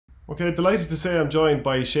Okay, delighted to say I'm joined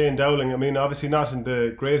by Shane Dowling. I mean, obviously not in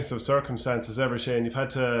the greatest of circumstances ever, Shane. You've had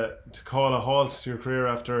to call a halt to your career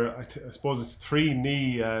after, I suppose it's three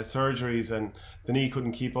knee surgeries, and the knee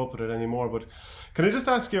couldn't keep up with it anymore. But can I just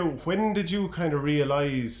ask you, when did you kind of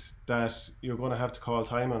realise that you're going to have to call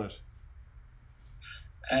time on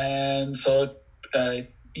it? So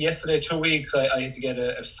yesterday, 2 weeks, I had to get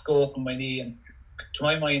a scope on my knee, and to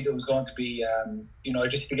my mind, it was going to be,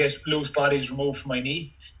 just to get loose bodies removed from my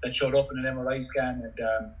knee that showed up in an MRI scan, and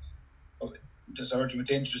the surgeon went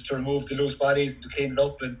in just to remove the loose bodies, to clean it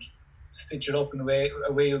up and stitch it up, and away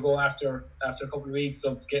you go after a couple of weeks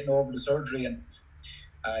of getting over the surgery. And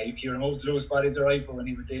he removed the loose bodies, all right, but when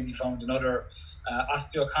he went in, he found another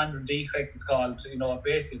osteochondral defect, it's called,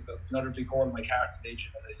 basically another big hole in my cartilage.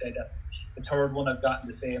 And as I said, that's the third one I've gotten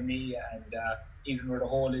the same knee, and even where the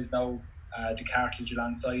hole is now, the cartilage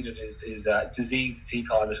alongside it is diseased, as he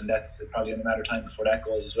called it, and that's probably in a matter of time before that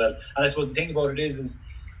goes as well. And I suppose the thing about it is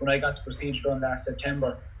when I got the procedure done last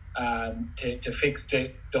September, to fix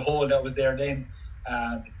the hole that was there then,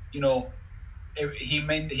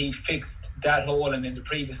 he fixed that hole, and in the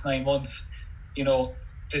previous 9 months,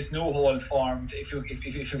 this new hole formed, if you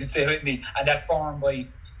can stay with me, and that formed by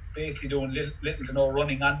basically doing little to no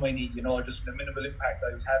running on my knee, just the minimal impact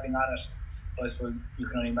I was having on it. So I suppose you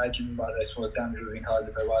can only imagine what damage would have been caused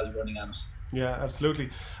if I was running on it. Yeah, absolutely.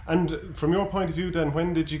 And from your point of view then,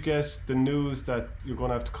 when did you get the news that you're going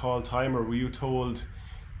to have to call time, or were you told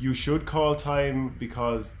you should call time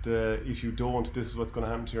because if you don't, this is what's going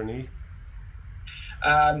to happen to your knee?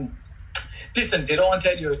 Listen, they don't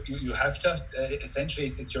tell you you have to. Essentially,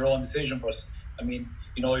 it's your own decision. But I mean,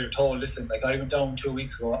 you're told. Listen, like I went down 2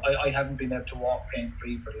 weeks ago. I haven't been able to walk pain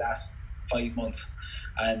free for the last 5 months,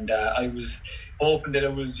 and I was hoping that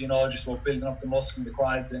it was just about building up the muscle in the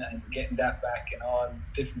quads and getting that back and all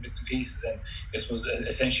different bits and pieces. And this was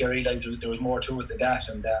essentially, I realised there was more to it than that.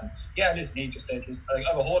 And listen, he just said, listen, I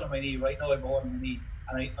have a hole in my knee right now. I have a hole in my knee,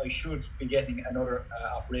 and I should be getting another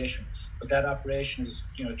operation. But that operation is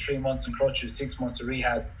 3 months in crutches, 6 months of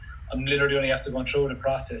rehab. I'm literally only have to go through the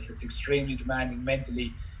process. It's extremely demanding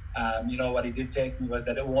mentally. What he did say to me was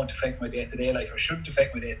that it won't affect my day-to-day life, or shouldn't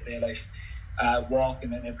affect my day-to-day life,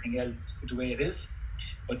 walking and everything else the way it is.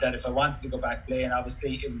 But that if I wanted to go back playing,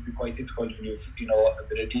 obviously it would be quite difficult when you've a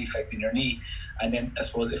bit of defect in your knee. And then I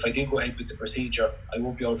suppose if I did go ahead with the procedure, I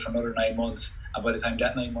won't be out for another 9 months. And by the time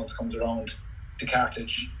that 9 months comes around, the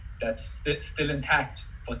cartilage that's still intact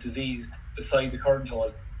but diseased beside the current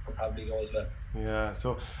hole could probably go as well. Yeah,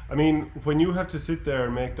 so I mean, when you have to sit there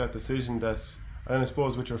and make that decision, and I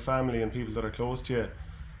suppose with your family and people that are close to you,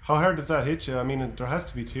 how hard does that hit you? I mean, there has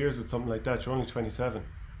to be tears with something like that. You're only 27.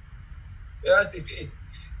 Yeah,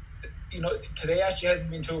 today actually hasn't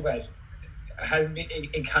been too bad. It hasn't been,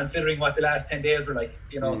 in considering what the last 10 days were like.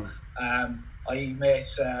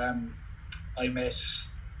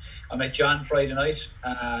 I met John Friday night.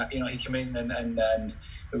 He came in and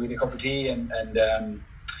we had a cup of tea, and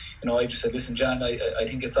I just said, listen, John, I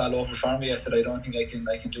think it's all over for me. I said, I don't think I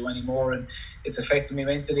can do any more, and it's affecting me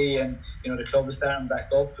mentally. And the club is starting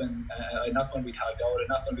back up, and I'm not going to be tagged out. I'm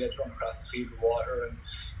not going to be able to run across the field with water, and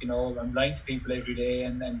I'm lying to people every day,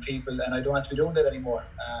 and I don't want to be doing that anymore.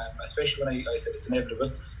 Especially when I said it's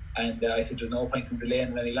inevitable, and I said there's no point in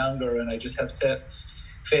delaying it any longer, and I just have to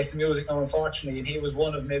face the music now, unfortunately. And he was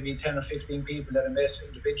one of maybe 10 or 15 people that I met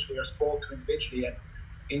individually or spoke to individually, and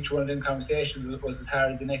each one of them conversations was as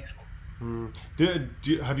hard as the next.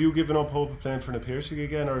 Have you given up hope of playing for Na Piarsaigh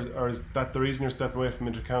again, or is that the reason you're stepping away from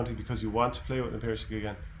Intercounty, because you want to play with Na Piarsaigh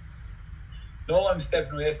again? No, I'm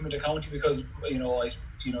stepping away from Intercounty because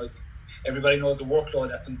everybody knows the workload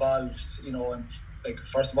that's involved. And like,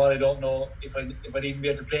 first of all, I don't know if I'd even be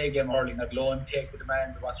able to play a game of hurling, let alone take the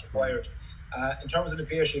demands of what's required. In terms of Na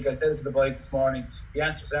Piarsaigh, I said it to the boys this morning. The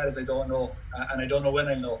answer to that is I don't know, and I don't know when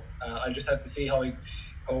I'll know. I just have to see how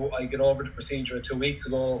I get over the procedure 2 weeks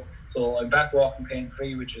ago. So I'm back walking pain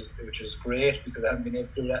free, which is great, because I haven't been able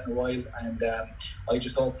to do that in a while. And I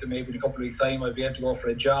just hope that maybe in a couple of weeks' time I'll be able to go for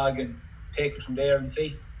a jog and take it from there and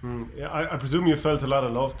see. Yeah, I presume you felt a lot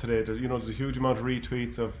of love today. There's a huge amount of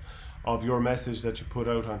retweets of your message that you put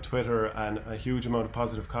out on Twitter, and a huge amount of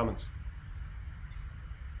positive comments.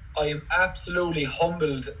 I am absolutely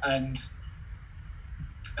humbled and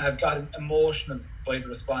have gotten emotional by the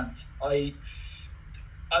response. I've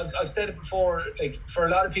said it before, like, for a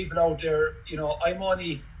lot of people out there,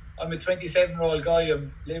 I'm a 27-year-old guy.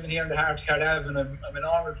 I'm living here in the heart of Cardiff, and I'm a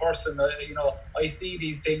normal person. I see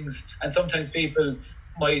these things, and sometimes people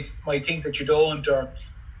might think that you don't, or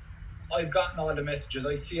I've gotten all the messages.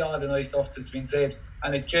 I see all the nice stuff that's been said,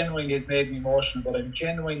 and it genuinely has made me emotional. But I'm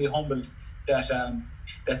genuinely humbled that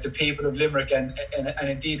that the people of Limerick and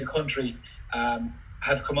indeed the country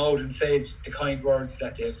have come out and said the kind words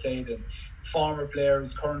that they have said. And former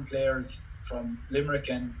players, current players from Limerick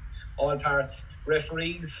and all parts,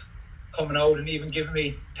 referees coming out and even telling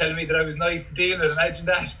me that I was nice to deal with. Imagine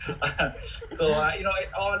that. So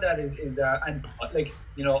all that is and like,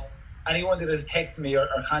 anyone that has texted me or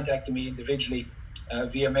contacted me individually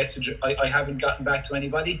via message, I haven't gotten back to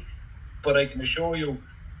anybody, but I can assure you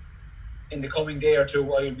in the coming day or two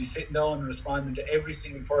I will be sitting down and responding to every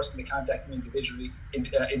single person that contacted me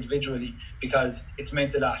individually, because it's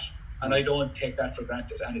meant a lot, and I don't take that for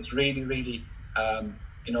granted, and it's really, really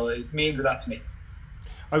it means a lot to me.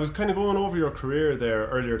 I was kind of going over your career there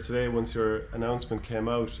earlier today once your announcement came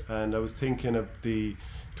out, and I was thinking of the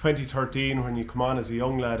 2013 when you come on as a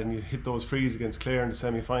young lad and you hit those frees against Clare in the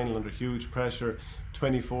semi-final under huge pressure.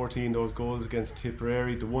 2014, those goals against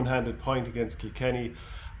Tipperary, the one-handed point against Kilkenny.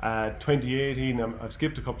 2018, I've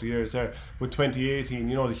skipped a couple of years there, but 2018,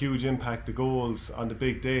 the huge impact, the goals on the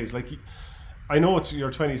big days. Like, I know you're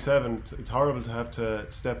 27, it's horrible to have to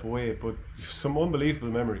step away, but some unbelievable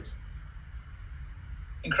memories.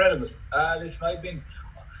 Incredible. Listen, I've been,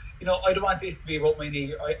 I don't want this to be about my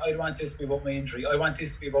knee. I don't want this to be about my injury. I want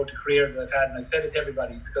this to be about the career that I've had, and I've said it to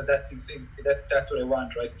everybody, because that's what I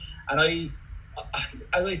want, right? And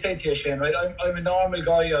as I said to you, Shane, right, I'm a normal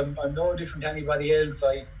guy. I'm no different to anybody else.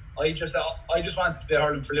 I just wanted to play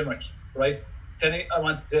hurling for Limerick, right? Then I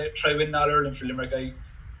wanted to try winning all Ireland for Limerick. I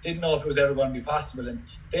didn't know if it was ever going to be possible, and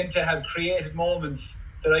then to have created moments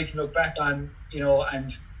that I can look back on,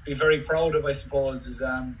 and be very proud of, I suppose, is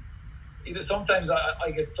sometimes I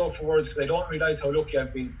get stuck for words because I don't realise how lucky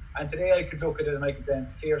I've been. And today I could look at it and I could say I'm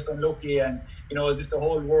fierce unlucky, and as if the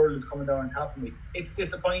whole world is coming down on top of me. It's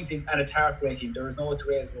disappointing and it's heartbreaking. There is no two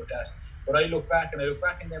ways about that. But I look back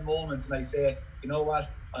in them moments and I say, you know what?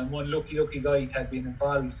 I'm one lucky guy to have been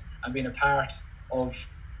involved and been a part of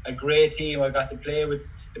a great team. I got to play with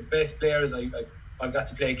the best players. I've got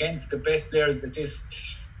to play against the best players that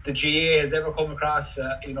the GA has ever come across.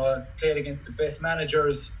 I've played against the best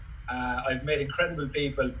managers. I've met incredible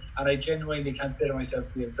people, and I genuinely consider myself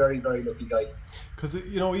to be a very, very lucky guy. Because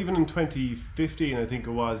even in 2015, I think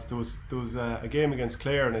it was, there was a game against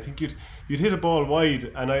Clare, and I think you'd hit a ball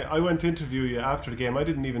wide, and I went to interview you after the game. I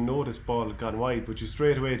didn't even know this ball had gone wide, but you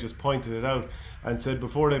straight away just pointed it out and said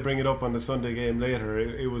before they bring it up on the Sunday game later,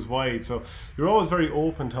 it was wide. So you're always very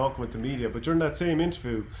open talking with the media, but during that same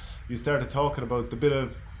interview, you started talking about the bit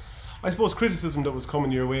of, I suppose, criticism that was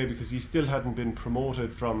coming your way because you still hadn't been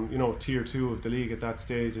promoted from, tier 2 of the league at that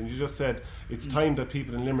stage, and you just said it's time that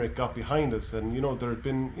people in Limerick got behind us, and there had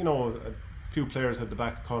been, a few players had the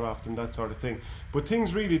back cut off and that sort of thing, but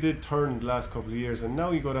things really did turn the last couple of years, and now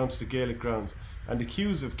you go down to the Gaelic grounds and the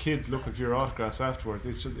queues of kids looking for your autographs afterwards.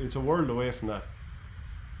 It's a world away from that.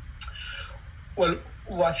 Well,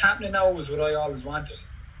 what's happening now is what I always wanted.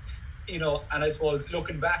 And I suppose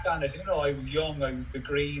looking back on it, I was young, I was a bit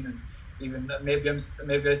green, and even maybe I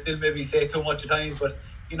still say too much at times, but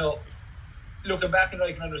looking back on it,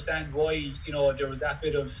 I can understand why there was that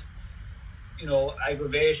bit of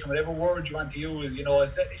aggravation, whatever word you want to use.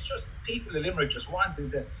 It's just people in Limerick just wanted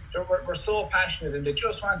to. We're so passionate, and they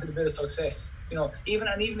just wanted a bit of success. Even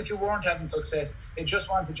if you weren't having success, they just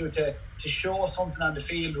wanted you to show something on the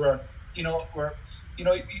field where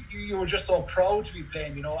you were just so proud to be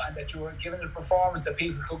playing, and that you were giving a performance that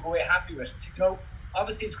people could go away happy with.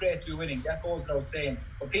 Obviously it's great to be winning, that goes without saying,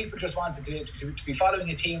 but people just wanted to be following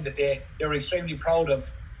a team that they were extremely proud of.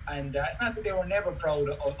 And it's not that they were never proud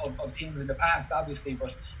of teams in the past, obviously,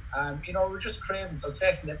 but we're just craving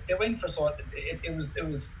success, and they went for so. It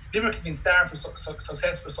was Limerick had been starved for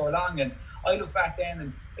success for so long, and I look back then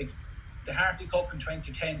and like the Harty Cup in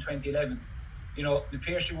 2010, 2011. Na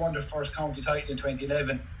Piarsaigh won their first county title in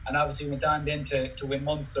 2011, and obviously went on then to win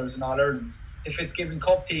Munsters and All Irelands. The Fitzgibbon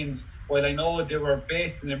Cup teams, while I know they were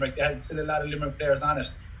based in Limerick, they had still a lot of Limerick players on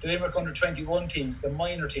it. The Limerick under 21 teams, the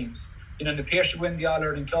minor teams. Na Piarsaigh win the All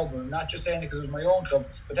Ireland club. I'm not just saying it because it was my own club,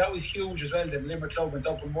 but that was huge as well. The Limerick club went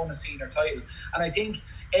up and won a senior title, and I think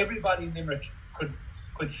everybody in Limerick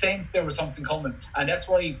could sense there was something coming, and that's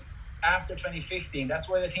why. After 2015, that's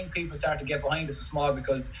why I think people started to get behind us a small,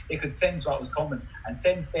 because they could sense what was coming. And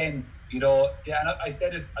since then, and I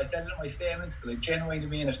said it in my statement, but I genuinely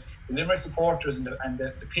mean it. The Limerick supporters and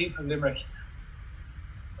the people of Limerick,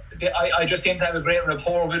 I just seem to have a great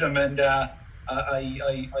rapport with them, and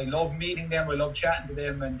I love meeting them. I love chatting to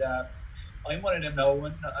them, and I'm one of them now.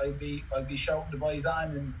 And I'll be shouting the boys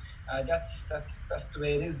on, and that's the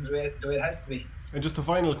way it is, and the way it has to be. And just a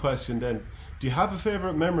final question then, do you have a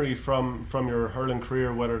favourite memory from your hurling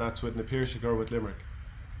career, whether that's with Na Piarsaigh or with Limerick?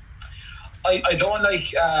 I don't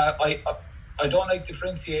like I don't like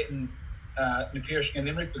differentiating Na Piarsaigh and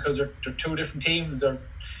Limerick, because they're two different teams. They're,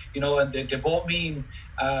 and they both mean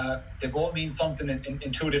something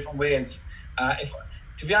in two different ways. If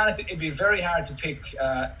to be honest, it'd be very hard to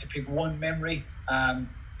pick one memory.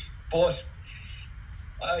 But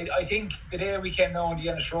I think the day we came down the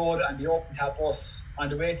Ennis Road and the open top bus on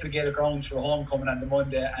the way to the Gaelic grounds for homecoming on the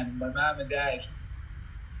Monday, and my mum and dad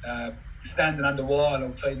standing on the wall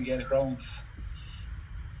outside the Gaelic grounds,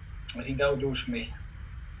 I think that would do it for me.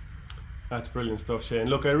 That's brilliant stuff, Shane.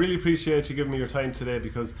 Look, I really appreciate you giving me your time today,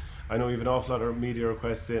 because I know you have an awful lot of media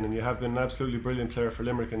requests in, and you have been an absolutely brilliant player for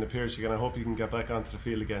Limerick and Na Piarsaigh, and I hope you can get back onto the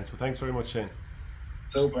field again. So thanks very much, Shane.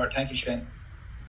 Super. Thank you, Shane.